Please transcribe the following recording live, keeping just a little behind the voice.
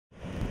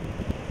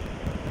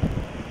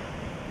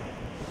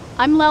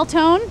I'm Lel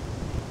Tone,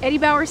 Eddie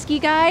Bauer ski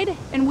guide,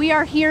 and we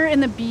are here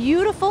in the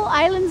beautiful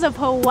islands of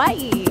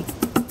Hawaii.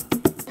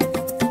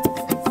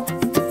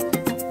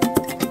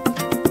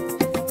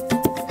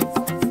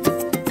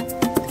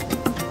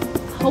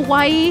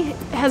 Hawaii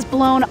has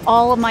blown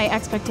all of my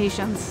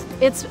expectations.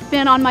 It's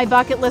been on my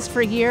bucket list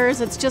for years.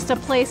 It's just a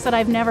place that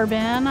I've never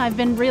been. I've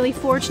been really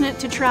fortunate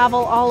to travel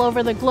all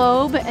over the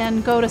globe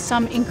and go to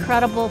some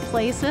incredible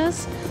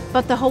places,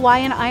 but the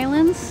Hawaiian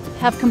Islands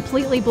have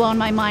completely blown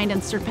my mind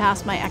and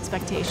surpassed my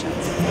expectations.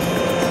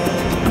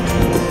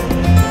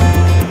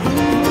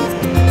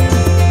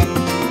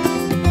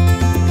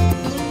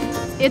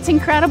 It's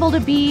incredible to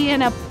be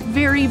in a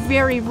very,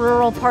 very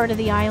rural part of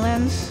the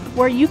island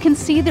where you can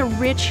see the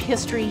rich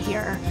history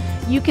here.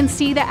 You can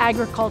see the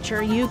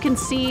agriculture, you can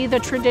see the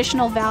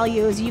traditional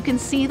values, you can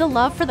see the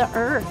love for the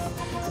earth,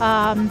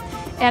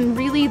 and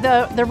really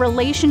the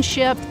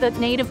relationship that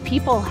Native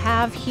people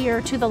have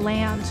here to the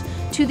land,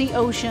 to the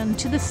ocean,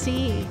 to the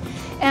sea.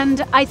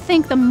 And I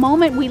think the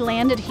moment we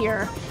landed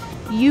here,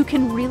 you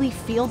can really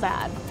feel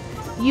that.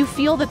 You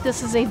feel that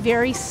this is a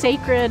very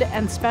sacred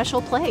and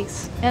special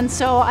place. And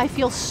so I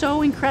feel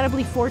so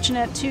incredibly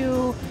fortunate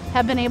to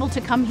have been able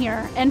to come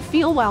here and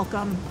feel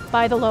welcome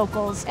by the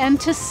locals and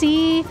to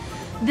see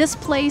this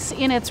place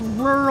in its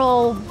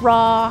rural,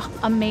 raw,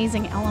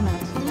 amazing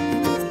element.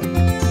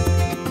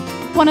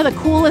 One of the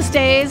coolest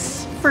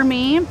days for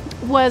me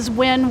was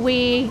when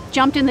we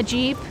jumped in the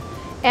Jeep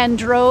and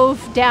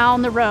drove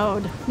down the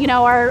road. You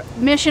know, our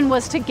mission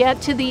was to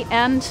get to the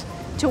end,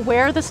 to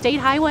where the state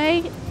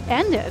highway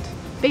ended.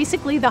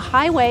 Basically, the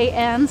highway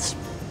ends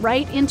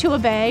right into a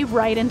bay,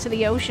 right into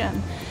the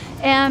ocean.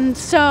 And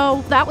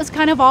so that was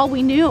kind of all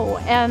we knew.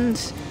 And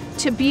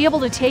to be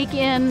able to take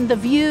in the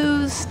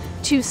views,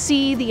 to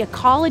see the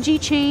ecology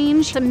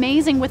change, it's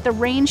amazing with the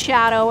rain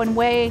shadow and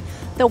way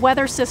the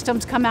weather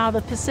systems come out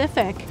of the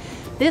Pacific.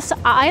 This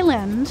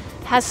island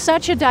has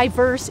such a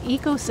diverse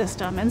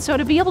ecosystem. And so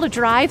to be able to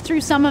drive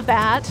through some of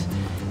that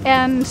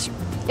and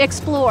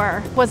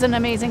explore was an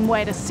amazing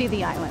way to see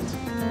the island.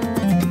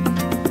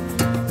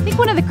 I think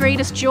one of the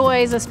greatest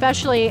joys,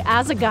 especially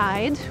as a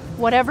guide,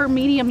 whatever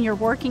medium you're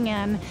working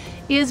in,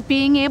 is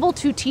being able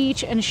to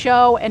teach and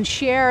show and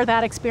share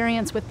that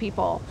experience with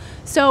people.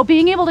 So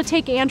being able to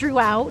take Andrew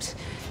out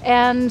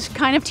and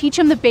kind of teach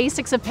him the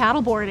basics of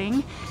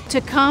paddleboarding,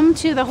 to come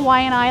to the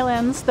Hawaiian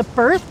Islands, the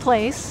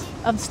birthplace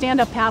of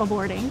stand-up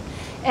paddleboarding,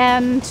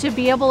 and to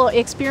be able to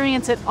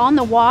experience it on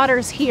the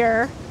waters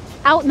here,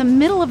 out in the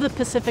middle of the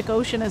Pacific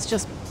Ocean, has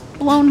just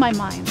blown my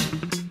mind.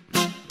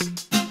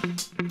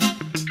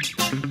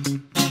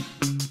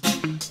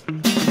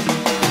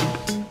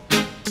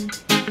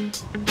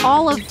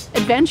 All of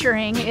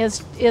adventuring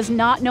is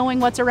not knowing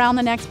what's around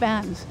the next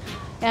bend.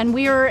 And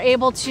we were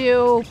able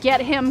to get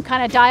him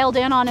kind of dialed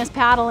in on his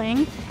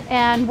paddling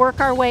and work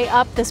our way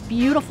up this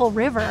beautiful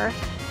river.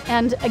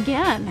 And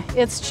again,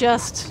 it's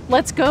just,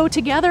 let's go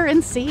together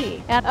and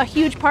see. And a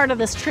huge part of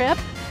this trip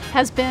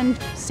has been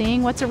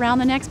seeing what's around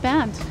the next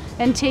bend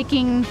and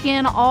taking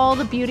in all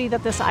the beauty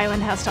that this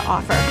island has to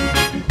offer.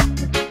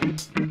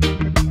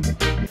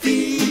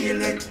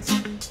 Feel it.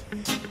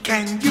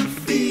 Can you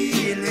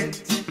feel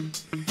it?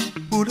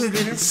 Put a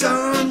little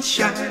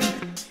sunshine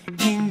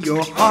in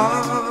your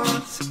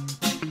heart.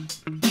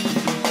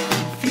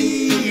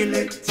 Feel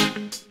it.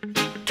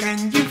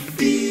 Can you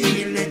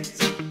feel it?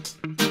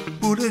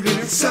 Put a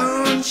little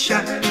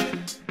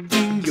sunshine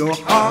in your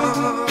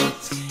heart.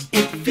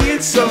 It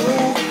feels so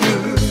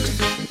good.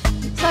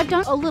 So I've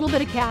done a little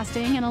bit of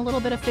casting and a little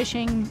bit of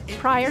fishing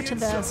prior to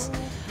this,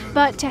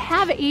 but to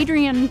have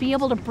Adrienne be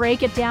able to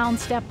break it down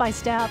step by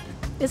step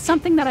is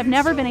something that I've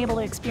never been able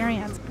to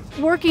experience.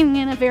 Working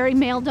in a very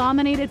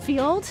male-dominated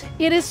field,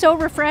 it is so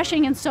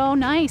refreshing and so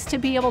nice to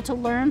be able to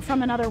learn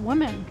from another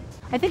woman.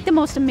 I think the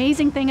most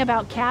amazing thing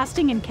about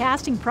casting and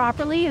casting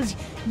properly is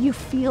you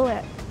feel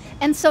it.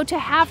 And so to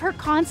have her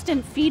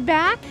constant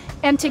feedback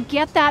and to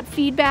get that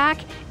feedback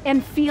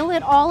and feel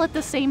it all at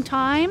the same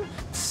time,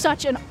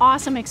 such an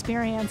awesome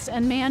experience.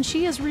 And man,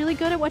 she is really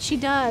good at what she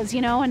does,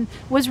 you know, and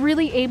was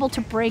really able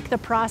to break the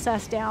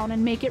process down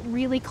and make it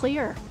really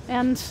clear.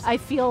 And I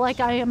feel like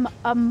I am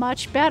a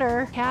much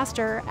better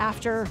caster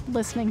after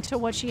listening to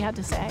what she had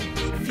to say.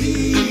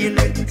 Feel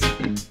it.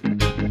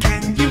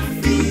 Can you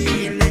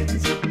feel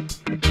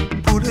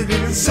it? Put a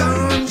little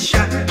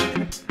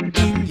sunshine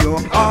in your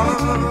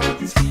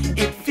heart.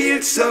 It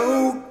feels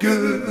so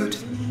good.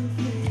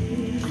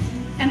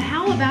 And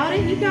how about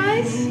it, you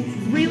guys?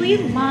 Really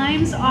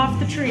limes off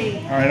the tree.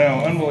 I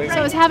know, unbelievable. So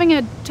I was having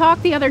a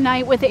talk the other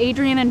night with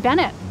Adrienne and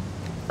Bennett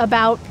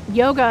about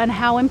yoga and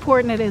how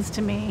important it is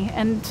to me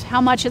and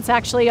how much it's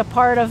actually a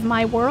part of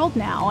my world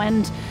now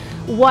and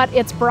what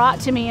it's brought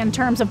to me in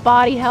terms of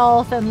body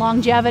health and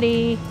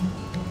longevity,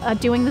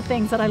 doing the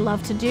things that I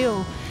love to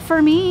do.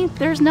 For me,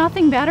 there's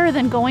nothing better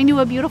than going to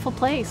a beautiful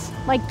place,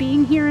 like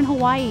being here in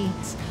Hawaii,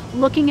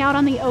 looking out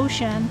on the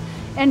ocean,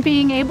 and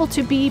being able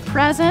to be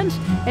present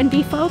and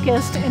be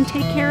focused and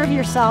take care of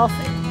yourself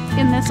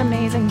in this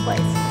amazing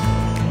place.